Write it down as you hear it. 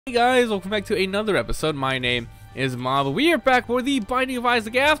Hey guys, welcome back to another episode. My name is Mabi. We are back for the Binding of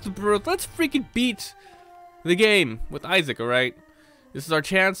Isaac Afterbirth. Let's freaking beat the game with Isaac, alright? This is our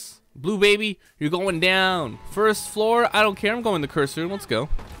chance. Blue baby, you're going down. First floor, I don't care. I'm going to the curse room. Let's go.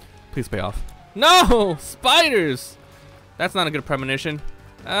 Please pay off. No! Spiders! That's not a good premonition.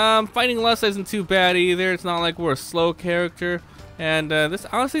 Fighting less isn't too bad either. It's not like we're a slow character. And this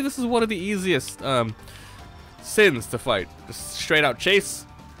is one of the easiest sins to fight. Just straight out chase.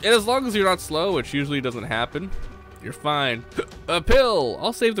 And as long as you're not slow, which usually doesn't happen, you're fine. A pill!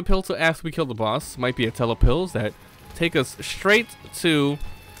 I'll save the pill till after we kill the boss. Might be a telepills that take us straight to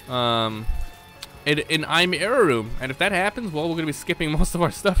an I'm error room. And if that happens, well, we're going to be skipping most of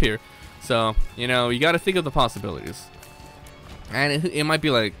our stuff here. So, you know, you got to think of the possibilities. And it might be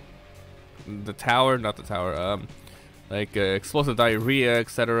like the tower, not the tower, like explosive diarrhea,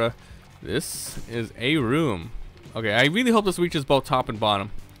 etc. This is a room. Okay, I really hope this reaches both top and bottom.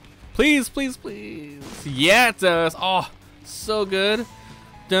 Please, please, please. Yeah, it does. Oh, so good.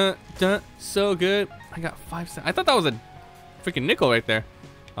 Dun, dun, so good. I got 5 cents. I thought that was a freaking nickel right there.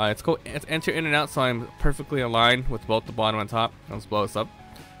 Let's go enter in and out so I'm perfectly aligned with both the bottom and top. Let's blow this up.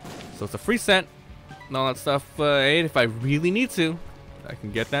 So it's a free cent and all that stuff. And if I really need to, I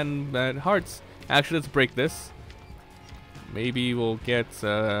can get that hearts. Actually, let's break this. Maybe we'll get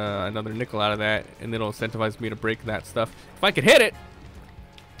another nickel out of that, and it'll incentivize me to break that stuff. If I could hit it!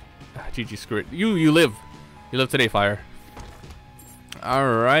 GG, screw it. You live. You live today, fire.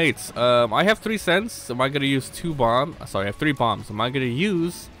 Alright. I have 3 cents. Am I going to use 2 bombs? Sorry, I have 3 bombs. Am I going to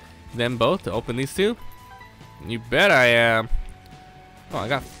use them both to open these 2? You bet I am. Oh, I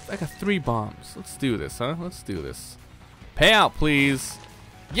got 3 bombs. Let's do this, huh? Let's do this. Pay out, please.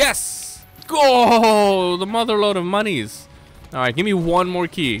 Yes! Go! The motherload of monies. Alright, give me one more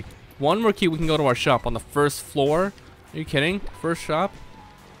key. One more key, we can go to our shop on the first floor. Are you kidding? First shop?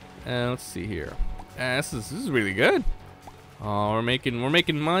 And let's see here. This is really good. Oh, we're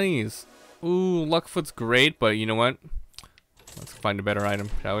making monies. Ooh, Luckfoot's great, but you know what? Let's find a better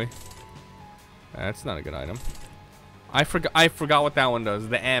item, shall we? That's not a good item. I forgot what that one does.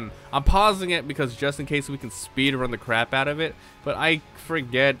 The M. I'm pausing it because just in case we can speed run the crap out of it, but I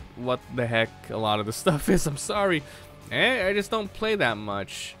forget what the heck a lot of the stuff is. I'm sorry. I just don't play that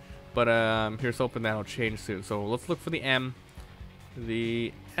much. But here's hoping that'll change soon. So let's look for the M.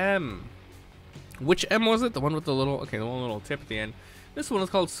 The M. Which M was it? The one with the little, okay, the one little tip at the end. This one is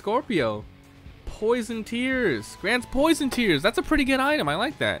called Scorpio. Poison Tears. Grants Poison Tears. That's a pretty good item. I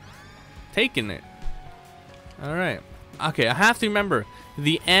like that. Taking it. Alright. Okay, I have to remember.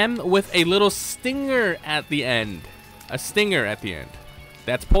 The M with a little stinger at the end. A stinger at the end.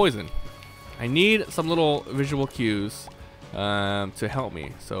 That's poison. I need some little visual cues to help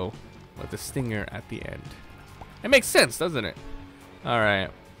me. So, with the stinger at the end. It makes sense, doesn't it? Alright.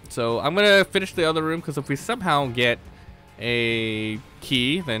 So, I'm going to finish the other room because if we somehow get a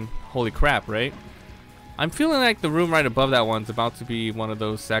key, then holy crap, right? I'm feeling like the room right above that one's about to be one of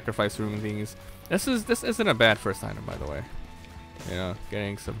those sacrifice room thingies. This isn't a bad first item, by the way. You know,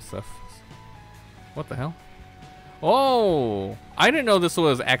 getting some stuff. What the hell? Oh, I didn't know this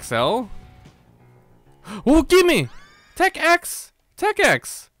was XL. Oh, gimme! Tech X! Tech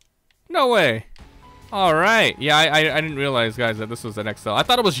X! No way. Alright. Yeah, I didn't realize, guys, that this was an XL. I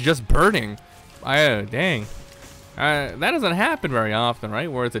thought it was just burning. Dang. That doesn't happen very often,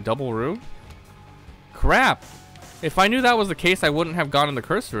 right? Where it's a double room. Crap. If I knew that was the case, I wouldn't have gone in the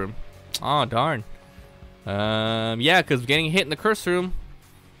curse room. Oh, darn. Yeah, because getting hit in the curse room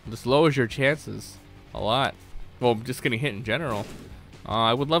just lowers your chances a lot. Well, just getting hit in general.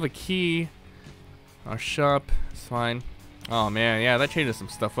 I would love a key. Our shop, it's fine. Oh man, yeah, that changes some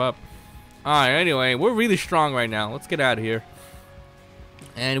stuff up. Alright, anyway, we're really strong right now. Let's get out of here.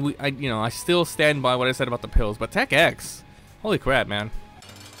 And I still stand by what I said about the pills, but Tech X, holy crap, man.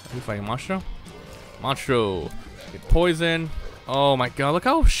 Are we fighting Monstro? Monstro, get poison. Oh my god, look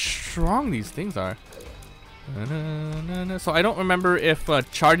how strong these things are. So I don't remember if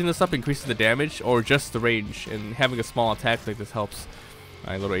charging this up increases the damage or just the range, and having a small attack like this helps.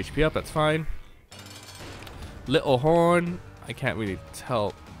 Alright, little HP up, that's fine. Little horn, I can't really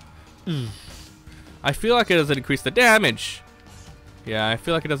tell. I feel like it doesn't increase the damage. Yeah, I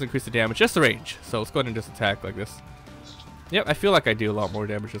feel like it doesn't increase the damage, just the range. So let's go ahead and just attack like this. Yep, I feel like I do a lot more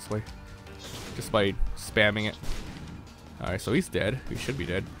damage this way, just by spamming it. Alright, so he's dead. He should be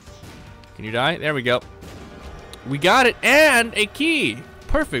dead. Can you die? There we go. We got it, and a key.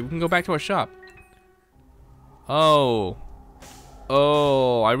 Perfect, we can go back to our shop. Oh,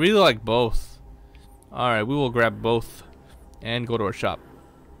 I really like both. Alright, we will grab both and go to our shop.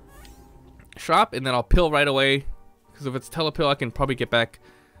 And then I'll pill right away, because if it's telepill, I can probably get back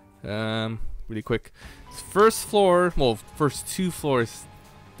Really quick. First floor, well, first 2 floors,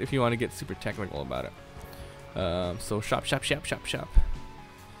 if you want to get super technical about it. So shop.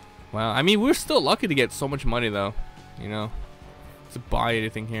 Wow, I mean, we're still lucky to get so much money though, you know, to buy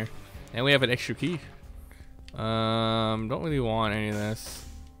anything here. And we have an extra key. Don't really want any of this.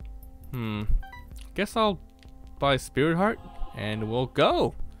 Guess I'll buy Spirit Heart and we'll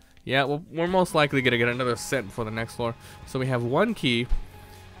go. Yeah, well, we're most likely gonna get another set for the next floor. So we have 1 key,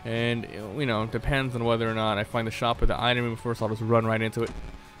 and you know, depends on whether or not I find the shop or the item room first. I'll just run right into it.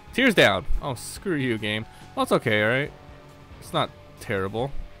 Tears down. Oh, screw you, game. Well, it's okay, alright? It's not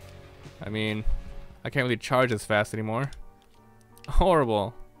terrible. I mean, I can't really charge as fast anymore.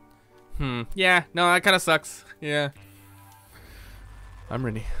 Horrible. Yeah, no, that kind of sucks. Yeah. I'm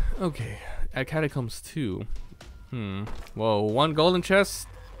ready. Okay. At Catacombs 2. Whoa, 1 golden chest.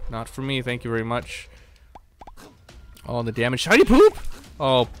 Not for me, thank you very much. Oh, the damage. Shiny poop!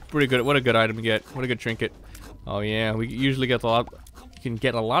 Oh, pretty good. What a good item to get. What a good trinket. Oh, yeah, we usually get a lot. You can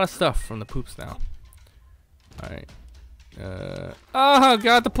get a lot of stuff from the poops now. Alright. Oh,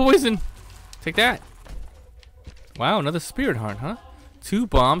 God, the poison! Take that. Wow, another Spirit Heart, huh? 2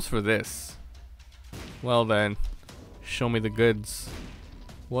 bombs for this. Well then, show me the goods.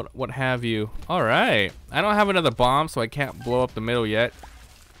 What have you? All right, I don't have another bomb, so I can't blow up the middle yet,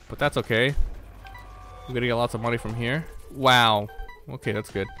 but that's okay. We're gonna get lots of money from here. Wow. Okay, that's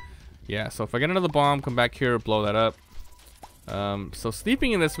good. Yeah. So if I get another bomb, come back here, blow that up. So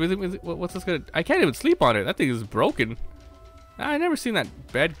sleeping in this, what's this gonna? I can't even sleep on it. That thing is broken. I never seen that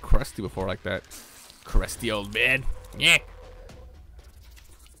bed crusty before like that. Crusty old bed. Yeah.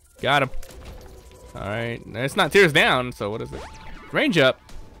 Got him. Alright. It's not tears down, so what is it? Range up.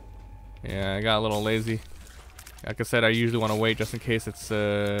 Yeah, I got a little lazy. Like I said, I usually want to wait just in case it's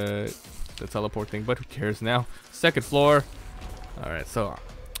the teleport thing, but who cares now? 2nd floor. Alright, so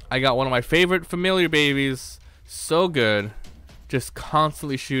I got one of my favorite familiar babies. So good. Just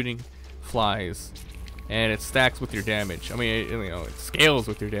constantly shooting flies. And it stacks with your damage. I mean, you know, it scales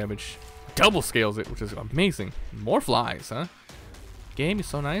with your damage. Double scales it, which is amazing. More flies, huh? Game is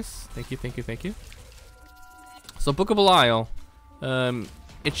so nice. Thank you. So Book of Belial,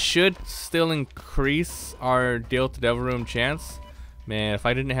 it should still increase our deal to Devil Room chance. Man, if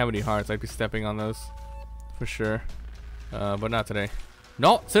I didn't have any hearts, I'd be stepping on those for sure. But not today.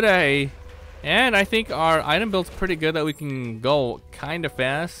 Not today. And I think our item build's pretty good that we can go kind of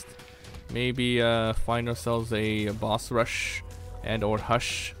fast. Maybe find ourselves a boss rush and or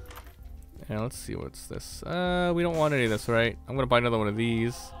hush. And let's see, what's this? We don't want any of this, right? I'm gonna buy another one of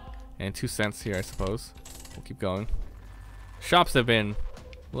these. And 2 cents here, I suppose. We'll keep going. Shops have been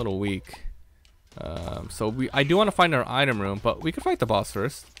a little weak. So I do want to find our item room, but we could fight the boss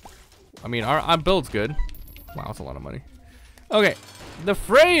first. I mean, our build's good. Wow, that's a lot of money. Okay, the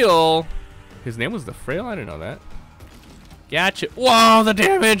Frail. His name was the Frail? I didn't know that. Gotcha. Wow, the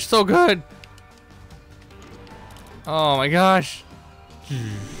damage, so good. Oh my gosh.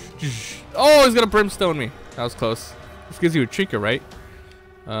 Oh, he's gonna brimstone me. That was close. This gives you a trinket, right?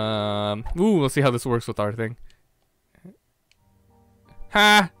 Ooh, let's see how this works with our thing.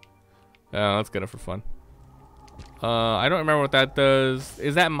 Ha! Oh, let's get it for fun. I don't remember what that does.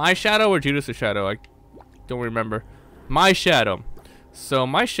 Is that my shadow or Judas' shadow? I don't remember. My shadow. So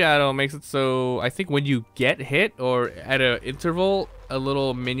my shadow makes it so I think when you get hit or at an interval, a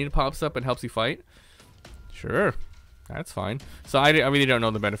little minion pops up and helps you fight. Sure, that's fine. So I really don't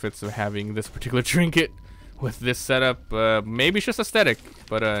know the benefits of having this particular trinket with this setup. Maybe it's just aesthetic,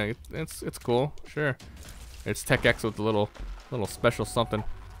 but it's cool. Sure, it's Tech X with a little special something.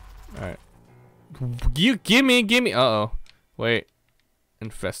 All right, you gimme. Uh-oh, wait,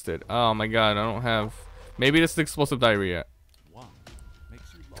 infested. Oh my god, I don't have. Maybe this is explosive diarrhea.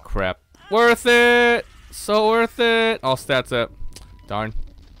 Crap. Worth it. So worth it. All stats up. Darn.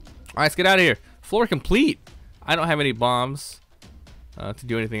 All right, let's get out of here. Floor complete. I don't have any bombs to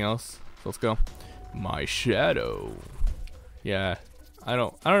do anything else. So let's go. My shadow. Yeah. I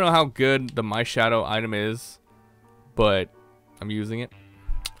don't know how good the my shadow item is, but I'm using it.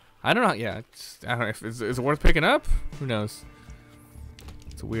 I don't know. Yeah. I don't know if is it worth picking up. Who knows?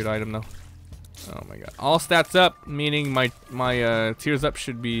 It's a weird item though. Oh my god. All stats up, meaning my tears up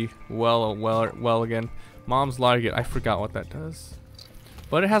should be well again. Mom's Larget, I forgot what that does.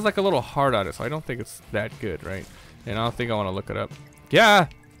 But it has like a little heart on it, so I don't think it's that good, right? And I don't think I want to look it up. Yeah!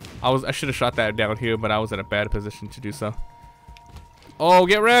 I should have shot that down here, but I was in a bad position to do so. Oh,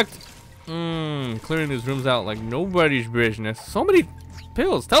 get wrecked! Clearing these rooms out like nobody's business. So many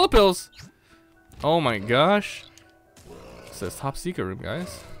pills, telepills! Oh my gosh. It says top secret room,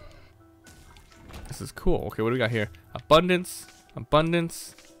 guys. This is cool. Okay, what do we got here? Abundance,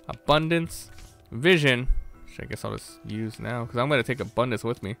 abundance, Abundance. Vision. Which I guess I'll just use now. Because I'm going to take abundance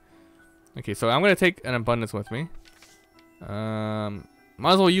with me. Okay, so I'm going to take an abundance with me.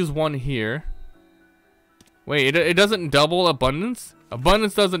 Might as well use one here. Wait, it doesn't double abundance?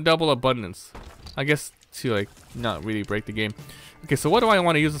 Abundance doesn't double abundance. I guess to like not really break the game. Okay, so what do I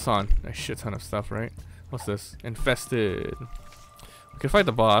want to use this on? A shit ton of stuff, right? What's this? Infested. We can fight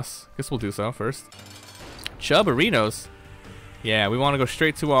the boss. Guess we'll do so first. Chubberinos. Yeah, we want to go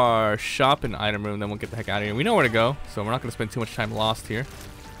straight to our shop and item room, then we'll get the heck out of here. We know where to go, so we're not going to spend too much time lost here.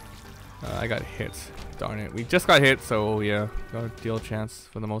 I got hit. Darn it. We just got hit, so yeah, got a deal chance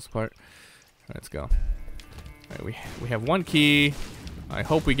for the most part. Let's go. Alright, we have one key. I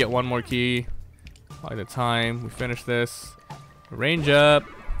hope we get one more key by the time we finish this. Range up.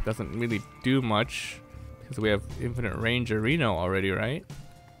 Doesn't really do much because we have infinite range Reno already, right?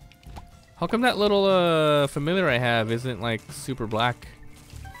 How come that little familiar I have isn't like super black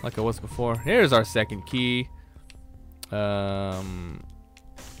like it was before? Here's our second key.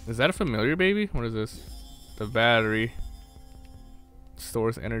 Is that a familiar, baby? What is this? The battery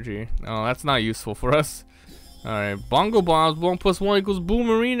stores energy. Oh, that's not useful for us. Alright, bongo bombs. 1 + 1 =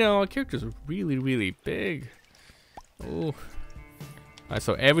 boomerino. Our character's really, really big. Oh. Alright,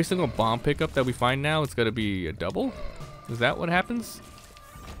 so every single bomb pickup that we find now, it's gonna be a double? Is that what happens?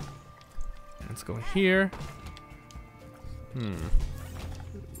 Let's go here.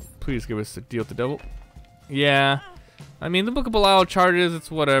 Please give us a deal to double. Yeah. I mean, the Book of Belial charges,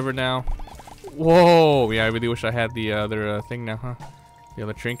 it's whatever now. Whoa. Yeah, I really wish I had the other thing now, huh? The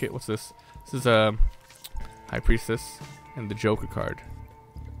other trinket. What's this? This is High Priestess and the Joker card.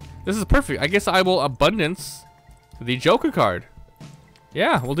 This is perfect. I guess I will abundance the Joker card.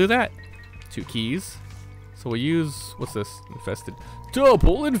 Yeah, we'll do that. 2 keys. So we'll use, what's this? Infested.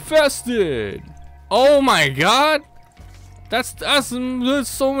 Double infested. Oh my god. That's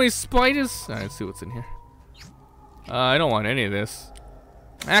so many spiders. Alright, let's see what's in here. I don't want any of this.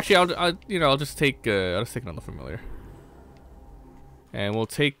 Actually, I'll just take another familiar. And we'll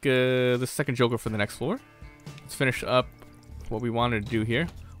take the second Joker for the next floor. Let's finish up what we wanted to do here.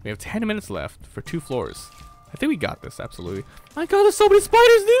 We have 10 minutes left for 2 floors. I think we got this, absolutely. My god, there's so many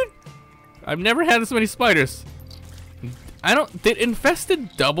spiders, dude! I've never had this many spiders. Did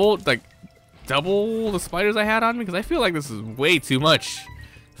infested double the spiders I had on me? Because I feel like this is way too much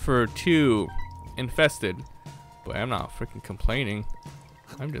for 2 infested. But I'm not freaking complaining.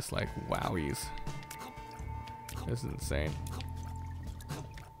 I'm just like, wowies. This is insane.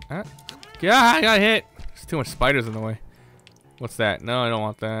 Yeah, I got hit. There's too much spiders in the way. What's that? No, I don't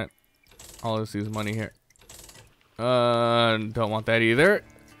want that. I'll just use money here. Don't want that either.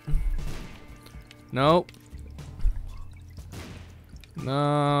 Nope.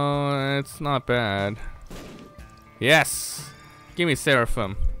 No, it's not bad. Yes! Give me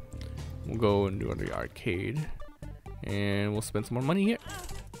Seraphim. We'll go and do the arcade. And we'll spend some more money here.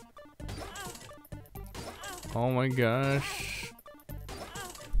 Oh my gosh.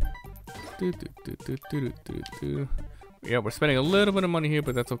 Yeah, we're spending a little bit of money here,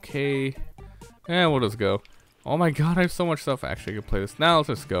 but that's okay. And we'll just go. Oh my god, I have so much stuff. Actually, I can play this. Now let's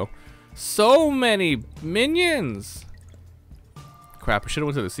just go. So many minions! Crap, I should have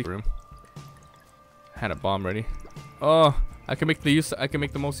went to the secret room. Had a bomb ready. Oh, I can make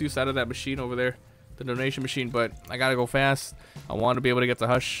the most use out of that machine over there. The donation machine, but I gotta go fast. I want to be able to get the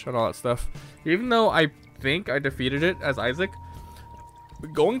hush and all that stuff. Even though I think I defeated it as Isaac,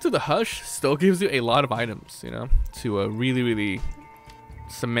 going to the hush still gives you a lot of items, you know, to really, really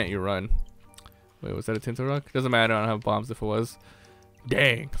cement your run. Wait, was that a Tinto Rock? Doesn't matter, I don't have bombs if it was.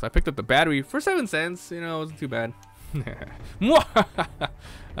 Dang, so I picked up the battery for 7 cents, you know, it wasn't too bad.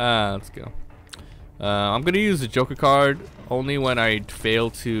 Let's go. I'm gonna use the Joker card only when I fail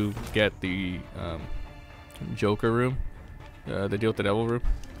to get the Joker room, the deal with the devil room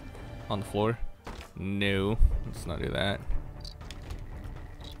on the floor. No, let's not do that.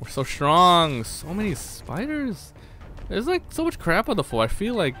 We're so strong. So many spiders. There's like so much crap on the floor. I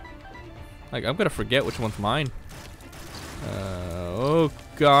feel like I'm gonna forget which one's mine. Oh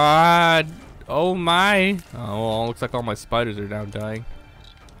god. Oh my. Oh, well, looks like all my spiders are now dying.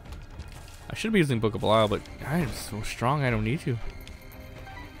 I should be using Book of Belial, but I'm so strong I don't need to.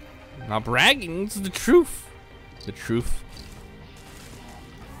 I'm not bragging, it's the truth. The truth.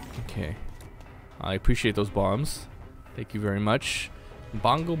 Okay. I appreciate those bombs. Thank you very much.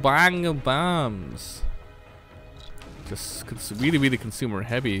 Bongo bongo bombs. Just really, really consumer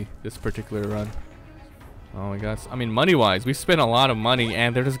heavy this particular run. Oh my god. I mean, money wise, we spent a lot of money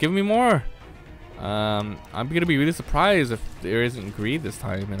and they're just giving me more. I'm gonna be really surprised if there isn't greed this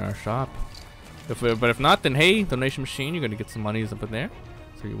time in our shop. But if not, then hey, donation machine, you're gonna get some monies up in there.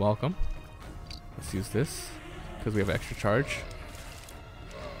 So you're welcome. Let's use this because we have extra charge.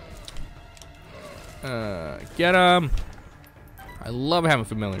 Get him! I love having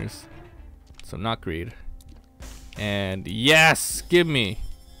familiars. So not greed. And yes, give me.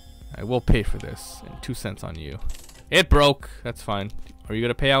 I will pay for this. And 2 cents on you. It broke. That's fine. Are you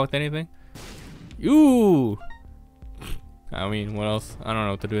gonna pay out with anything? Ooh. I mean, what else? I don't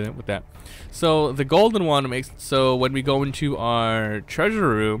know what to do with that. So the golden one makes so when we go into our treasure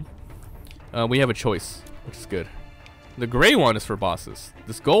room, we have a choice, which is good. The gray one is for bosses.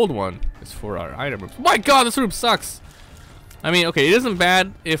 This gold one is for our item rooms. My God, this room sucks. I mean, okay, it isn't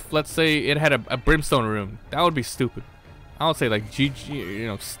bad if, let's say, it had a brimstone room. That would be stupid. I would say like GG, you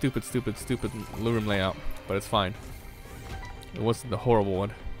know, stupid room layout, but it's fine. It wasn't the horrible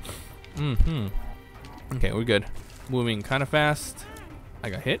one. Okay, we're good. Moving kind of fast. I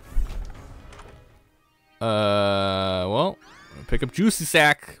got hit. Well, pick up Juicy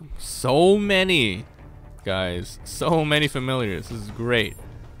Sack. So many, guys. So many familiars. This is great.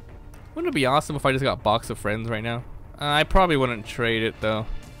 Wouldn't it be awesome if I just got Box of Friends right now? I probably wouldn't trade it though.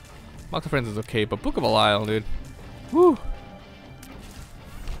 Box of Friends is okay, but Book of Belial, dude. Woo.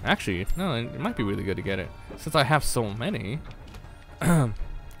 Actually, no, it might be really good to get it since I have so many.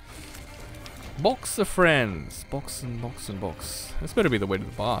 Box of Friends. Box. This better be the way to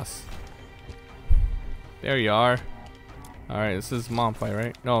the boss. There you are. Alright, this is mom fight,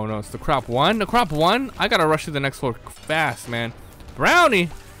 right? No, it's the crop one. The crop one? I gotta rush to the next floor fast, man. Brownie!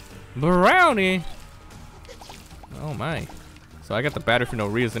 Oh my. So I got the battery for no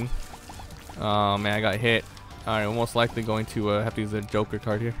reason. Oh man, I got hit. Alright, we're most likely going to have to use a Joker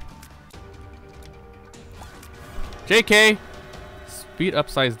card here. JK! Speed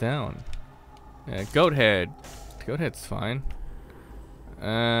upsides down. Yeah, goat head. Goat head's fine.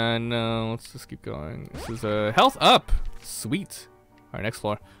 No, let's just keep going. This is health up. Sweet. Alright, next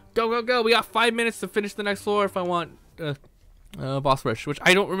floor. Go. We got 5 minutes to finish the next floor if I want boss rush, which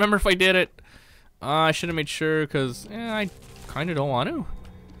I don't remember if I did it. I should have made sure because I kind of don't want to.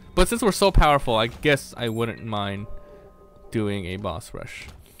 But since we're so powerful, I guess I wouldn't mind doing a boss rush.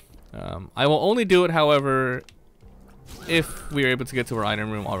 I will only do it, however, if we're able to get to our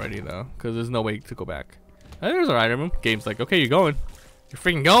item room already, though, because there's no way to go back. There's our item room. Game's like, okay, you're going. You're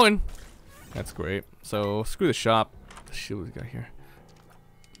freaking going. That's great. So screw the shop. Let's see what we got here.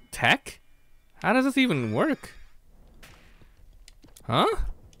 Tech? How does this even work? Huh?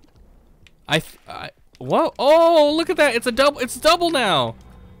 Whoa! Oh, look at that! It's a double. It's double now.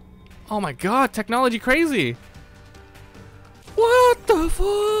 Oh my God! Technology crazy. What the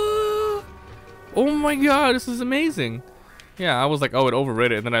fuck? Oh my God! This is amazing. Yeah, I was like, oh, it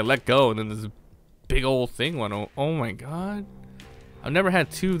overrid it, and then I let go, and then this big old thing went. Oh my God! I've never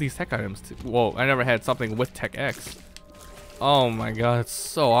had 2 of these tech items. Whoa! I never had something with Tech X. Oh my God! It's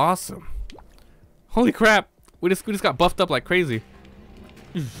so awesome. Holy crap! We just got buffed up like crazy.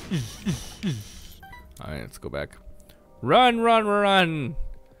 Alright, let's go back. Run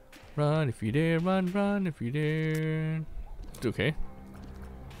if you dare, run if you dare. It's okay.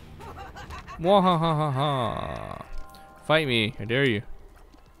 Wahahaha. Fight me, I dare you.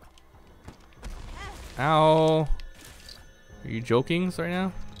 Ow. Are you joking right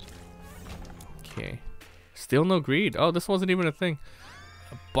now? Okay. Still no greed. Oh, this wasn't even a thing.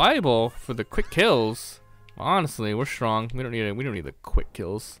 A Bible for the quick kills. Honestly, we're strong. We don't need it. We don't need the quick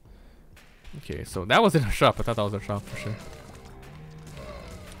kills. Okay, so that was in a shop. I thought that was a shop for sure.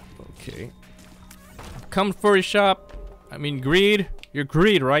 Okay. Come for your shop. I mean, greed. You're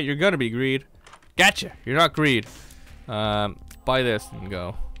greed, right? You're gonna be greed. Gotcha. You're not greed. Buy this and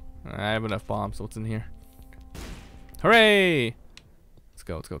go. I have enough bombs. So what's in here? Hooray! Let's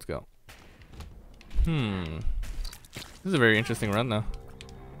go. This is a very interesting run, though.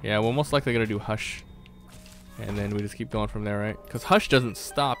 Yeah, we're most likely gonna do Hush. And then we just keep going from there, right? Because Hush doesn't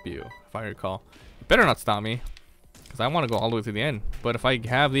stop you, if I recall. It better not stop me, because I want to go all the way to the end. But if I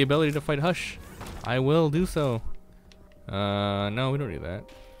have the ability to fight Hush, I will do so. No, we don't need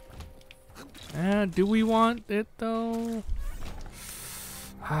that. Do we want it, though?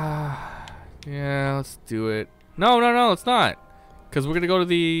 Yeah, let's do it. No, it's not. Because we're going to go to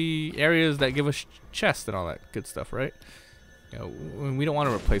the areas that give us chests and all that good stuff, right? Yeah, we don't want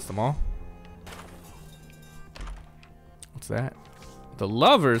to replace them all. What's that? The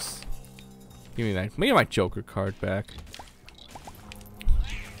lovers? Give me that. Give me my Joker card back.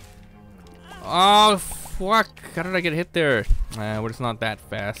 Oh, fuck. How did I get hit there? We're just not that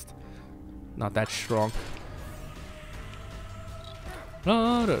fast. Not that strong.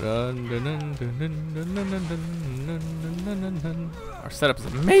 Our setup is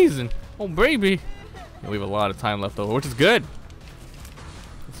amazing. Oh, baby. We have a lot of time left over, which is good.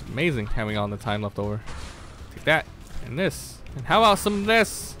 It's amazing having all the time left over. Take that and this. And how about some of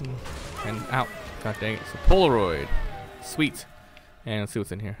this? And out. God dang it. It's a Polaroid. Sweet. And let's see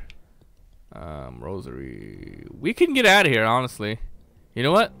what's in here. Rosary. We can get out of here, honestly. You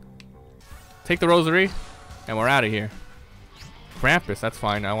know what? Take the rosary, and we're out of here. Krampus, that's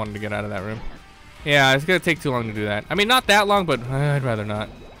fine. I wanted to get out of that room. Yeah, it's gonna take too long to do that. I mean, not that long, but I'd rather not.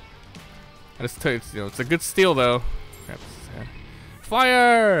 I just tell you, it's a good steal though.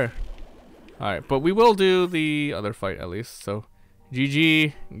 Fire! All right, but we will do the other fight at least. So,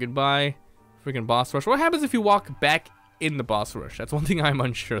 GG, goodbye. Freaking boss rush. What happens if you walk back in the boss rush? That's one thing I'm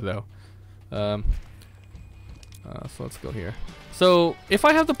unsure though. So let's go here. So if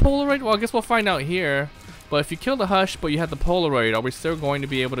I have the Polaroid, well, I guess we'll find out here. But if you kill the Hush, but you have the Polaroid, are we still going to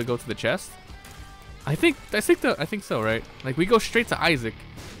be able to go to the chest? I think so, right? Like we go straight to Isaac,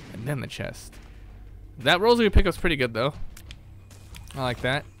 and then the chest. That rosary pickup's pretty good though. I like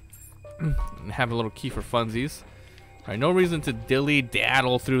that. And have a little key for funsies. All right, no reason to dilly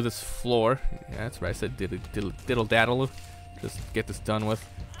daddle through this floor. Yeah, that's right. I said diddle daddle. Just get this done with.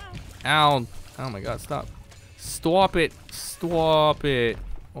 Ow! Oh my God! Stop! Stop it! Stop it!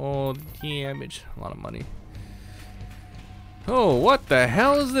 Oh, damage! A lot of money. Oh, what the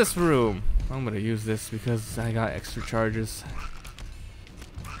hell is this room? I'm gonna use this because I got extra charges.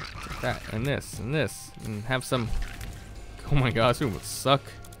 Take that and this and this and have some. Oh my God, this room would suck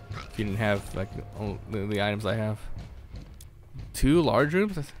if you didn't have like the items I have. 2 large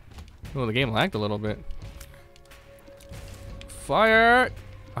rooms? Oh, the game lagged a little bit. Fire!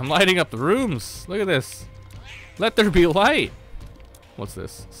 I'm lighting up the rooms. Look at this. Let there be light. What's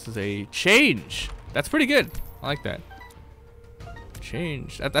this? This is a change. That's pretty good. I like that.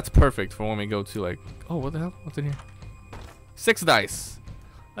 Change. That's perfect for when we go to like. Oh, what the hell? What's in here? 6 dice.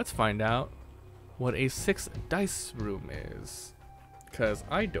 Let's find out what a 6 dice room is. Because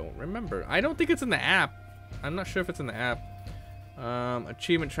I don't remember. I don't think it's in the app. I'm not sure if it's in the app.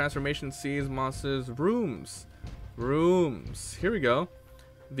 Achievement transformation sees monsters rooms. Rooms. Here we go.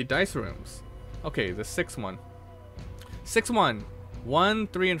 The dice rooms. Okay, the 6th one. 6-1. 1,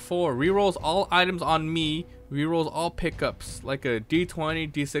 3, and 4. Rerolls all items on me. Rerolls all pickups. Like a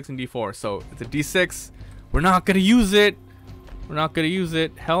D20, D6, and D4. So it's a D6. We're not gonna use it. We're not gonna use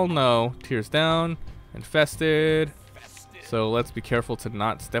it. Hell no. Tears down. Infested. So let's be careful to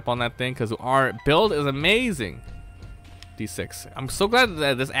not step on that thing because our build is amazing. D6. I'm so glad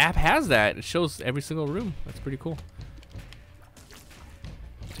that this app has that. It shows every single room. That's pretty cool.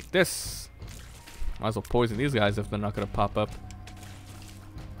 Take this. Might as well poison these guys if they're not gonna pop up.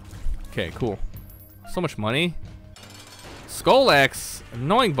 Okay, cool. So much money. Skull X.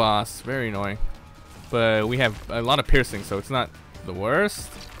 Annoying boss. Very annoying. But we have a lot of piercing, so it's not the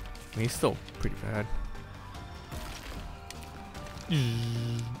worst. I mean, he's still pretty bad.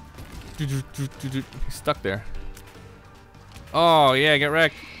 He's stuck there. Oh, yeah, get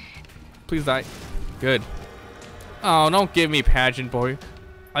wrecked. Please die. Good. Oh, don't give me pageant, boy.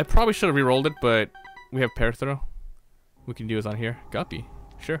 I probably should have re-rolled it, but we have pair throw. We can do is on here. Guppy.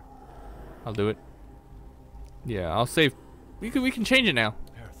 Sure. I'll do it. Yeah, I'll save. We can change it now.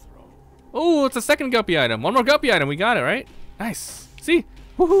 Oh, it's a second guppy item. One more guppy item. We got it, right? Nice. See?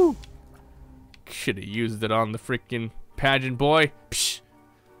 Woohoo! Should have used it on the freaking pageant boy. Psh.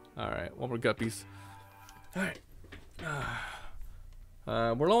 Alright, one more guppies. Alright.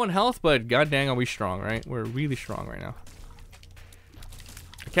 We're low on health, but god dang are we strong, right? We're really strong right now.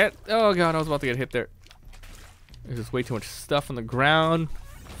 I can't. Oh god, I was about to get hit there. There's just way too much stuff on the ground.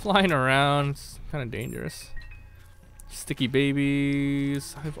 Flying around. It's kind of dangerous. Sticky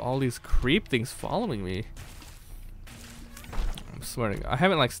babies. I have all these creep things following me. I'm swearing. I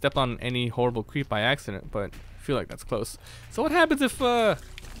haven't like stepped on any horrible creep by accident, but I feel like that's close. So what happens if you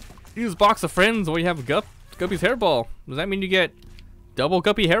use box of friends or you have Guppy's hairball? Does that mean you get double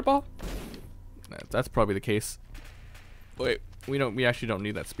Guppy hairball? That's probably the case. Wait, we actually don't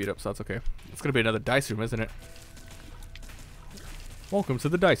need that speed up, so that's okay. It's gonna be another dice room, isn't it? Welcome to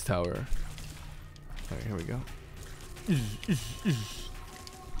the dice tower. Alright, here we go.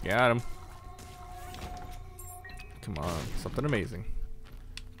 Got him. Come on, something amazing.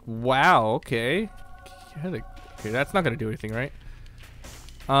 Wow, okay. Okay, that's not gonna do anything, right?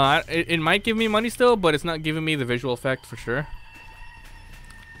 It might give me money still, but it's not giving me the visual effect for sure.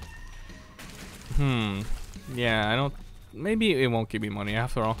 Yeah, I don't. Maybe it won't give me money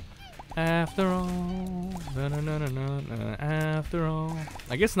after all. After all, after all.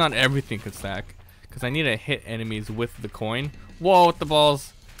 I guess not everything could stack, because I need to hit enemies with the coin. Whoa, with the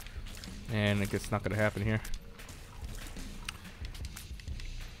balls. And I guess it's not gonna happen here.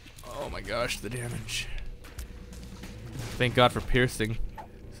 Oh my gosh, the damage. Thank God for piercing.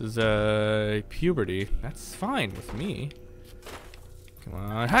 This is puberty. That's fine with me. Come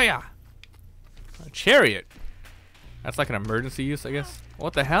on. Hiya! A chariot. That's like an emergency use, I guess.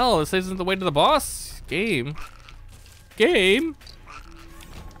 What the hell? This isn't the way to the boss. Game. Game?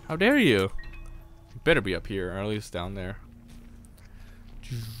 How dare you? You better be up here, or at least down there.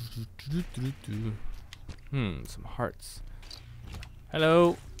 Some hearts.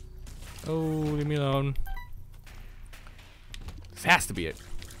 Hello. Oh, leave me alone. This has to be it.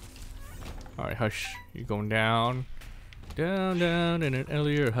 Alright, hush. You're going down. Down, down, in an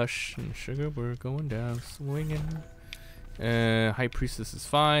earlier hush. And sugar, we're going down, swinging. High Priestess is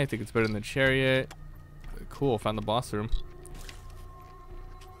fine. I think it's better than the chariot. Cool, found the boss room.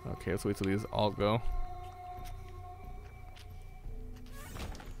 Okay, let's wait till these all go.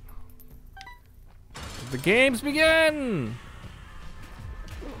 The games begin!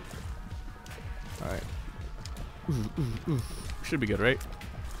 Alright. Should be good, right?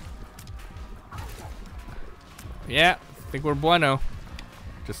 Yeah, I think we're bueno.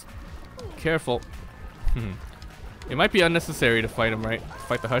 Just careful. It might be unnecessary to fight him, right?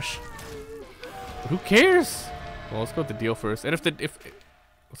 Fight the hush. But who cares? Well, let's go with the deal first. And let's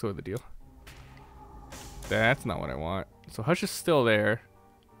go with the deal. That's not what I want. So hush is still there.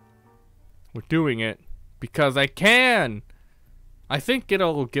 We're doing it because I can. I think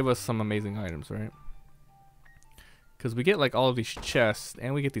it'll give us some amazing items, right? Because we get like all of these chests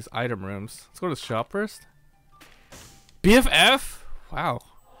and we get these item rooms. Let's go to the shop first. BFF? Wow.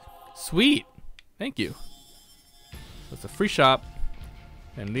 Sweet. Thank you. So it's a free shop.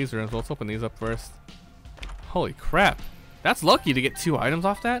 And these rooms, let's open these up first. Holy crap. That's lucky to get 2 items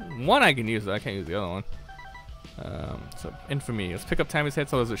off that. One I can use, I can't use the other one. So infamy. Let's pick up Tammy's head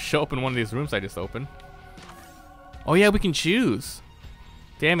so does it show up in one of these rooms I just opened. Oh yeah, we can choose.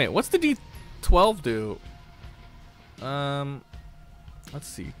 Damn it. What's the D12 do? Let's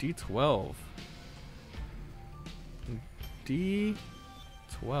see. D12. D12.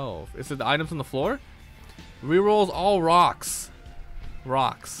 Is it the items on the floor? Rerolls all rocks.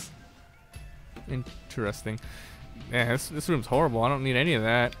 Rocks. Interesting. Yeah, this room's horrible. I don't need any of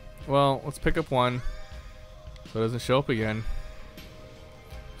that. Well, let's pick up one so it doesn't show up again.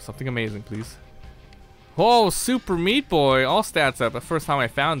 Something amazing, please. Oh, Super Meat Boy. All stats up. The first time I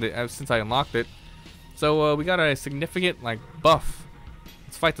found it since I unlocked it. So we got a significant like buff.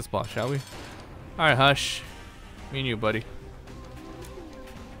 Let's fight this boss, shall we? Alright, hush. Me and you, buddy.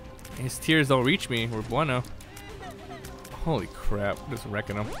 His tears don't reach me. We're bueno. Holy crap. Just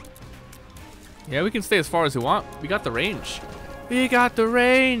wrecking him. Yeah, we can stay as far as we want. We got the range. We got the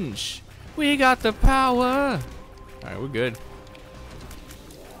range. We got the power. Alright, we're good.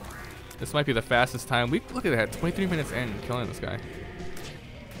 This might be the fastest time. Look at that. 23 minutes in killing this guy.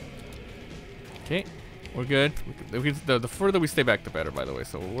 Okay. We're good. The further we stay back, the better, by the way.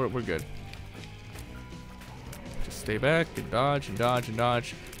 So we're good. Just stay back and dodge and dodge and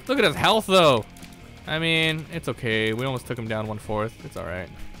dodge. Look at his health, though. I mean, it's okay. We almost took him down 1/4. It's all right.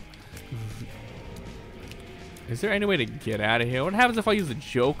 Is there any way to get out of here? What happens if I use the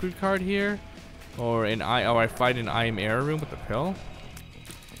Joker card here, or I fight an I am error room with the pill?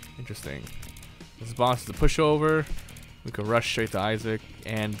 Interesting. This boss is a pushover. We can rush straight to Isaac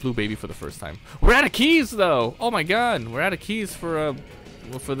and Blue Baby for the first time. We're out of keys, though. Oh my God, we're out of keys for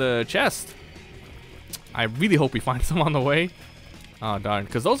the chest. I really hope we find some on the way. Oh darn,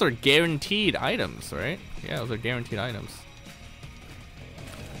 because those are guaranteed items, right? Yeah, those are guaranteed items.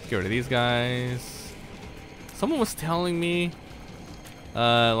 Get rid of these guys. Someone was telling me,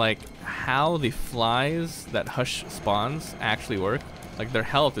 like how the flies that Hush spawns actually work. Like their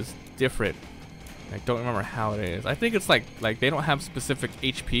health is different. I don't remember how it is. I think it's like they don't have specific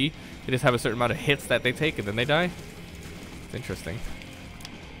HP. They just have a certain amount of hits that they take and then they die. It's interesting.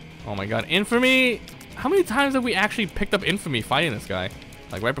 Oh my God, Infamy! How many times have we actually picked up Infamy fighting this guy?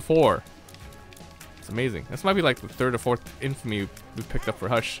 Like right before. It's amazing. This might be like the 3rd or 4th Infamy we picked up for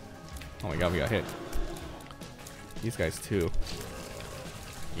Hush. Oh my God, we got hit. These guys too.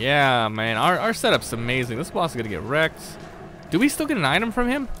 Yeah, man, our setup's amazing. This boss is gonna get wrecked. Do we still get an item from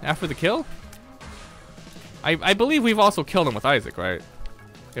him after the kill? I believe we've also killed him with Isaac, right?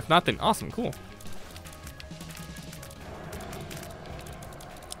 If not, then awesome, cool.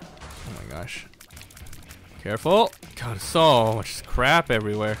 Oh my gosh. Careful. God, so much crap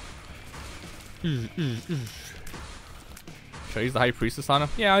everywhere. Should I use the High Priestess on him?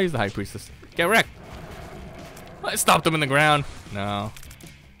 Yeah, I'll use the High Priestess. Get wrecked. I stopped him in the ground. No.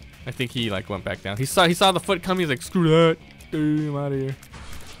 I think he like went back down. He saw the foot come. He's like, screw that. Dude, I'm out of here.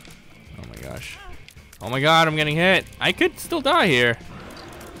 Oh my gosh. Oh my God, I'm getting hit. I could still die here.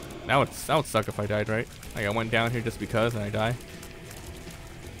 That would suck if I died, right? Like I went down here just because and I die.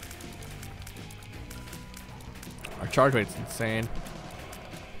 Our charge rate's insane.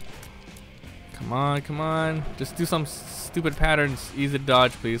 Come on, come on. Just do some stupid patterns. Easy to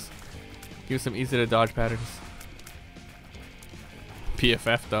dodge, please. Give some easy to dodge patterns.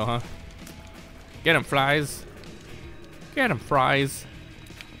 PFF though, huh? Get him, fries. Get him, fries.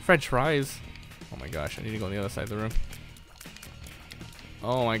 French fries. Oh my gosh, I need to go on the other side of the room.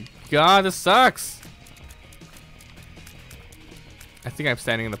 Oh my god, this sucks. I think I'm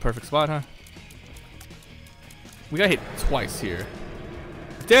standing in the perfect spot, huh? We got hit twice here.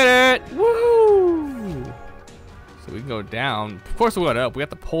 Did it! Woo! So we can go down. Of course we went up. We got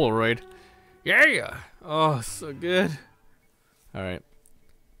the Polaroid. Yeah! Oh, so good. Alright.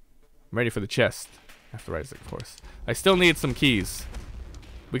 I'm ready for the chest. After Isaac, of course. I still need some keys.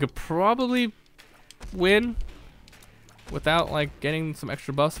 We could probably win without like getting some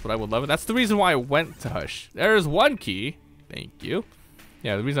extra buffs, but I would love it. That's the reason why I went to Hush. There's one key. Thank you.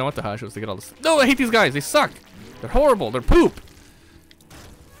 Yeah, the reason I went to Hush was to get all this. No, I hate these guys. They suck. They're horrible. They're poop.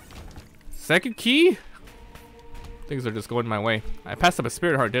 Second key? Things are just going my way. I passed up a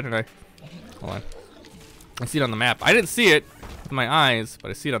spirit heart, didn't I? Hold on. I see it on the map. I didn't see it with my eyes, but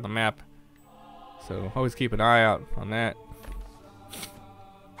I see it on the map. So always keep an eye out on that.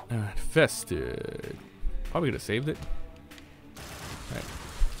 Infested. Probably could have saved it. Alright.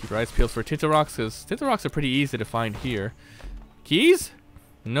 Keep your eyes peeled for Tinta Rocks, because Tinta Rocks are pretty easy to find here. Keys?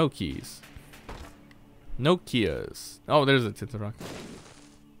 No keys. No Kias. Oh, there's a Tinta Rock.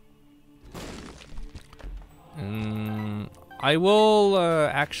 I will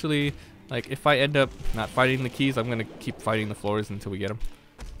actually, like, if I end up not fighting the keys, I'm gonna keep fighting the floors until we get them,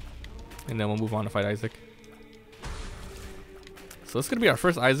 and then we'll move on to fight Isaac. So this is gonna be our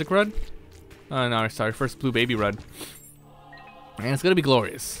first Isaac run. No, sorry, first Blue Baby run, and it's gonna be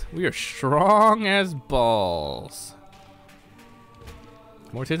glorious. We are strong as balls.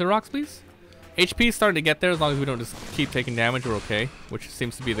 More Tinta Rocks, please. HP is starting to get there as long as we don't just keep taking damage. We're okay, which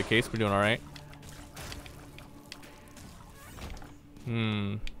seems to be the case. We're doing all right.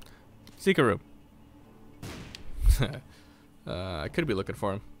 Secret room. I could be looking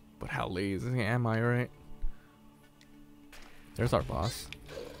for him, but how lazy am I, right? There's our boss.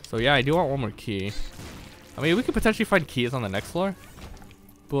 So yeah, I do want one more key. I mean, we could potentially find keys on the next floor,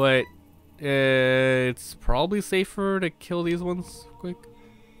 but it's probably safer to kill these ones quick.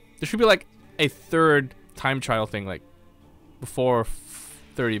 There should be like a third time trial thing, like before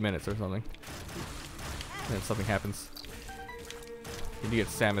 30 minutes or something. And then something happens. You need to get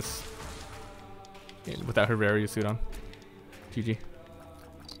Samus without her rarity suit on. GG.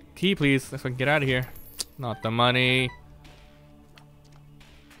 Key, please. Let's get out of here. Not the money.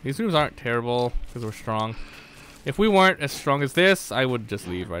 These rooms aren't terrible because we're strong. If we weren't as strong as this, I would just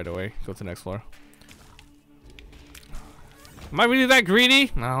leave right away. Go to the next floor. Am I really that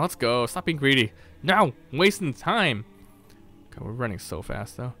greedy? No, let's go. Stop being greedy. No, I'm wasting time. God, we're running so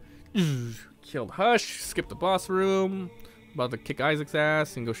fast though. Killed Hush. Skip the boss room. About to kick Isaac's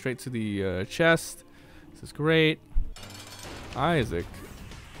ass and go straight to the chest. This is great. Isaac.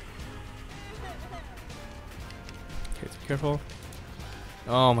 Okay, let's be careful.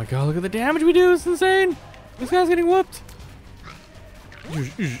 Oh my god, look at the damage we do. It's insane. This guy's getting whooped.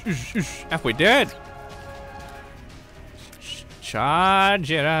 Halfway dead.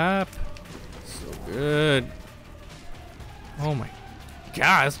 Charge it up. So good. Oh my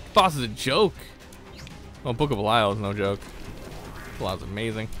god, this boss is a joke. Oh, Book of Belial is no joke. Belial's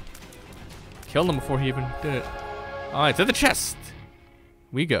amazing. Killed him before he even did it. Alright, to the chest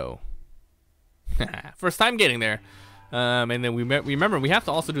we go. First time getting there. And then we remember we have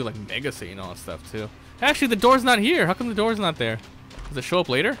to also do like Mega Satan and all that stuff too. Actually, the door's not here. How come the door's not there? Does it show up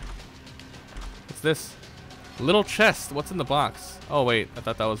later? What's this? Little chest. What's in the box? Oh wait, I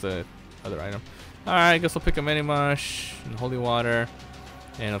thought that was the other item. Alright, I guess we'll pick a mini mush and holy water.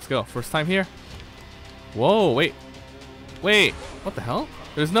 And let's go. First time here. Whoa, wait. Wait, what the hell?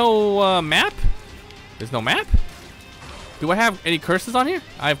 There's no map? There's no map? Do I have any curses on here?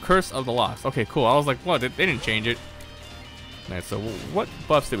 I have Curse of the Lost. Okay, cool. I was like, what? They didn't change it. Alright, so what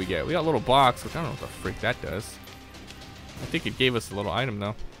buffs did we get? We got a little box, which I don't know what the freak that does. I think it gave us a little item,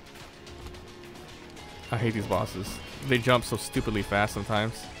 though. I hate these bosses. They jump so stupidly fast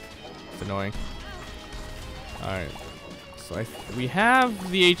sometimes. It's annoying. Alright. So we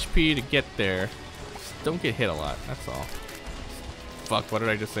have the HP to get there. Just don't get hit a lot. That's all. Fuck, what did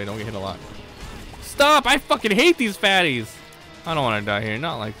I just say? Don't get hit a lot. Stop! I fucking hate these fatties! I don't want to die here.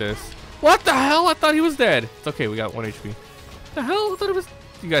 Not like this. What the hell? I thought he was dead. It's okay. We got 1 HP. The hell? I thought it was...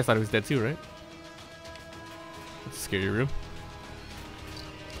 You guys thought he was dead too, right? That's a scary room.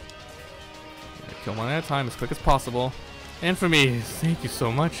 Kill one at a time as quick as possible. And for me, thank you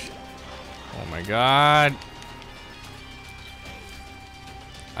so much. Oh my god.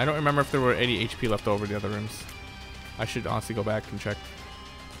 I don't remember if there were any HP left over in the other rooms. I should honestly go back and check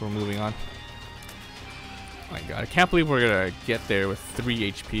before moving on. Oh my god, I can't believe we're gonna get there with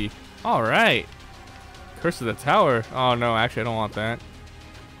 3 HP. Alright. Curse of the Tower. Oh no, actually I don't want that.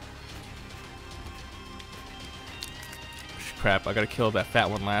 Crap, I gotta kill that fat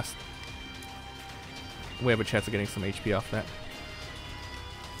one last. We have a chance of getting some HP off that.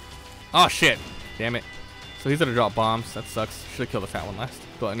 Oh shit! Damn it. So he's gonna drop bombs. That sucks. Should've killed the fat one last.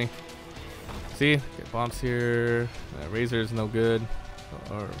 Gluttony. See? Get bombs here. Razor is no good.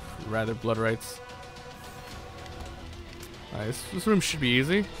 Or rather, blood rights. Alright, this room should be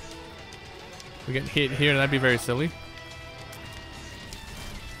easy. We get hit here, that'd be very silly.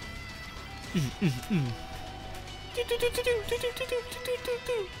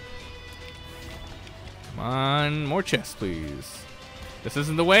 Come on, more chests, please. This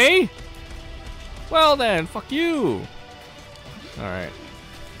isn't the way? Well then, fuck you. Alright.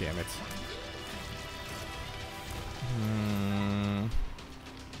 Damn it.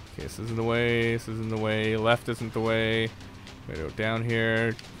 Okay, this isn't the way. This isn't the way. Left isn't the way. We go down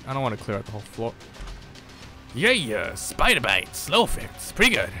here. I don't want to clear out the whole floor. Yeah, spider bite, slow fix.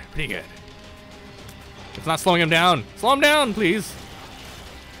 Pretty good, pretty good. It's not slowing him down. Slow him down, please.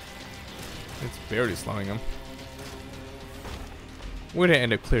 It's barely slowing him. We're gonna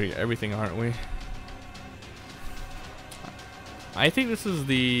end up clearing everything, aren't we? I think this is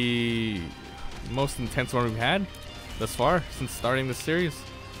the most intense one we've had thus far since starting this series.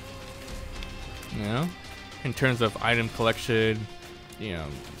 You know, in terms of item collection, you know,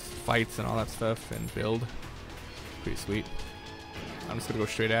 fights and all that stuff, and build. Pretty sweet. I'm just gonna go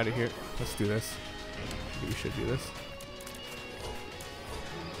straight out of here. Let's do this. We should do this.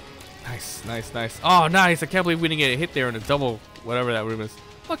 Nice, nice, nice. Oh, nice! I can't believe we didn't get a hit there in a double, whatever that room is.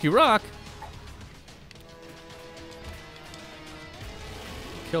 Lucky rock.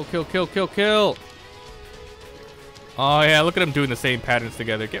 Kill, kill, kill, kill, kill. Oh yeah, look at them doing the same patterns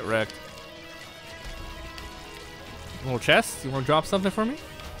together. Get wrecked. Little chest. You want to drop something for me?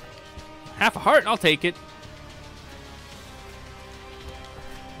 Half a heart. I'll take it.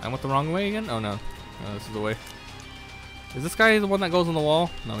 I went the wrong way again? Oh no. No, this is the way. Is this guy the one that goes on the wall?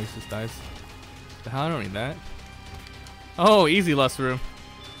 No, he just dies. The hell? I don't need that. Oh, easy lust room.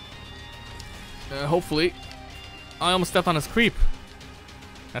 Hopefully. I almost stepped on his creep.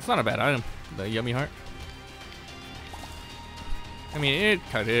 That's not a bad item. The yummy heart. I mean, it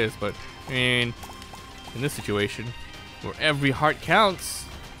kind of is, but I mean, in this situation, where every heart counts,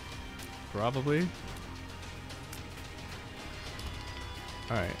 probably.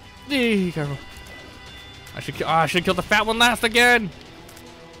 All right. Careful. I should kill. I should kill the fat one last again.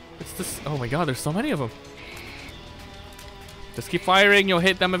 It's this. Oh my god, there's so many of them. Just keep firing. You'll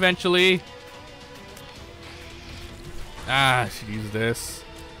hit them eventually. I should use this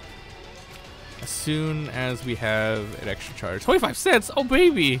as soon as we have an extra charge. 25 cents. Oh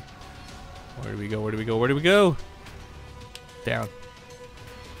baby. Where do we go? Where do we go? Where do we go? Down.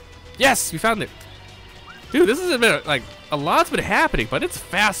 Yes, we found it. Dude, this has been like a lot's been happening, but it's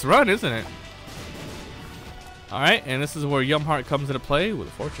fast run, isn't it? All right, and this is where Yum Heart comes into play with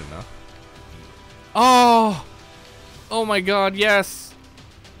a fortune now. Oh my god, yes.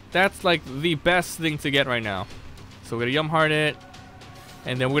 That's like the best thing to get right now. So we're gonna Yum Heart it,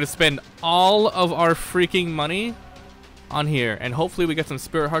 and then we're gonna spend all of our freaking money on here, and hopefully we get some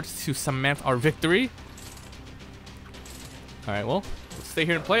Spirit Hearts to cement our victory. All right, well, let's stay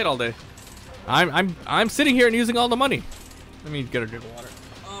here and play it all day. I'm sitting here and using all the money. Let me get a drink of water.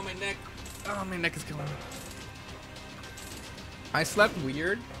 Oh my neck. Oh my neck is killing me. I slept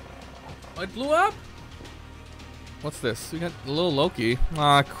weird. Oh, it blew up. What's this? We got a little Loki.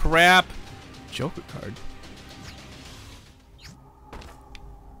 Ah, crap. Joker card.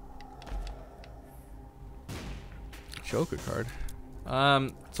 Joker card.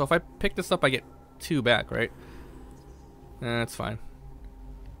 So if I pick this up, I get 2 back, right? That's fine.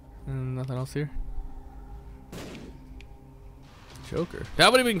 Nothing else here. Joker. That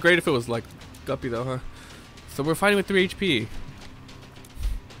would have been great if it was like Guppy though, huh? So we're fighting with 3 HP.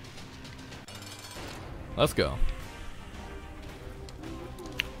 Let's go.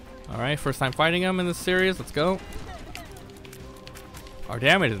 Alright, first time fighting him in this series. Let's go. Our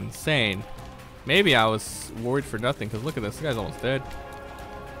damage is insane. Maybe I was worried for nothing, because look at this. This guy's almost dead.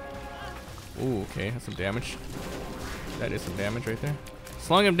 Ooh, okay. That's some damage. That is some damage right there.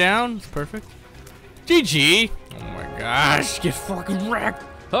 Slowing him down. It's perfect. GG. Oh my gosh. Get fucking wrecked.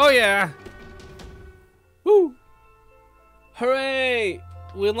 Oh yeah. Woo. Hooray.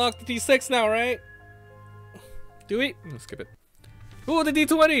 We unlocked the D6 now, right? Do we? Let's skip it. Ooh, the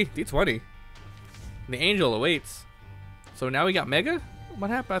D20. D20. The angel awaits. So now we got Mega? What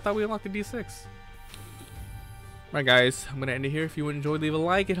happened? I thought we unlocked the D6. Alright guys, I'm gonna end it here. If you enjoyed, leave a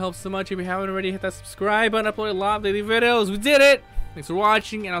like. It helps so much. If you haven't already, hit that subscribe button. Upload a lot of daily videos. We did it! Thanks for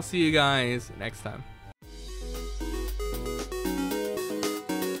watching, and I'll see you guys next time.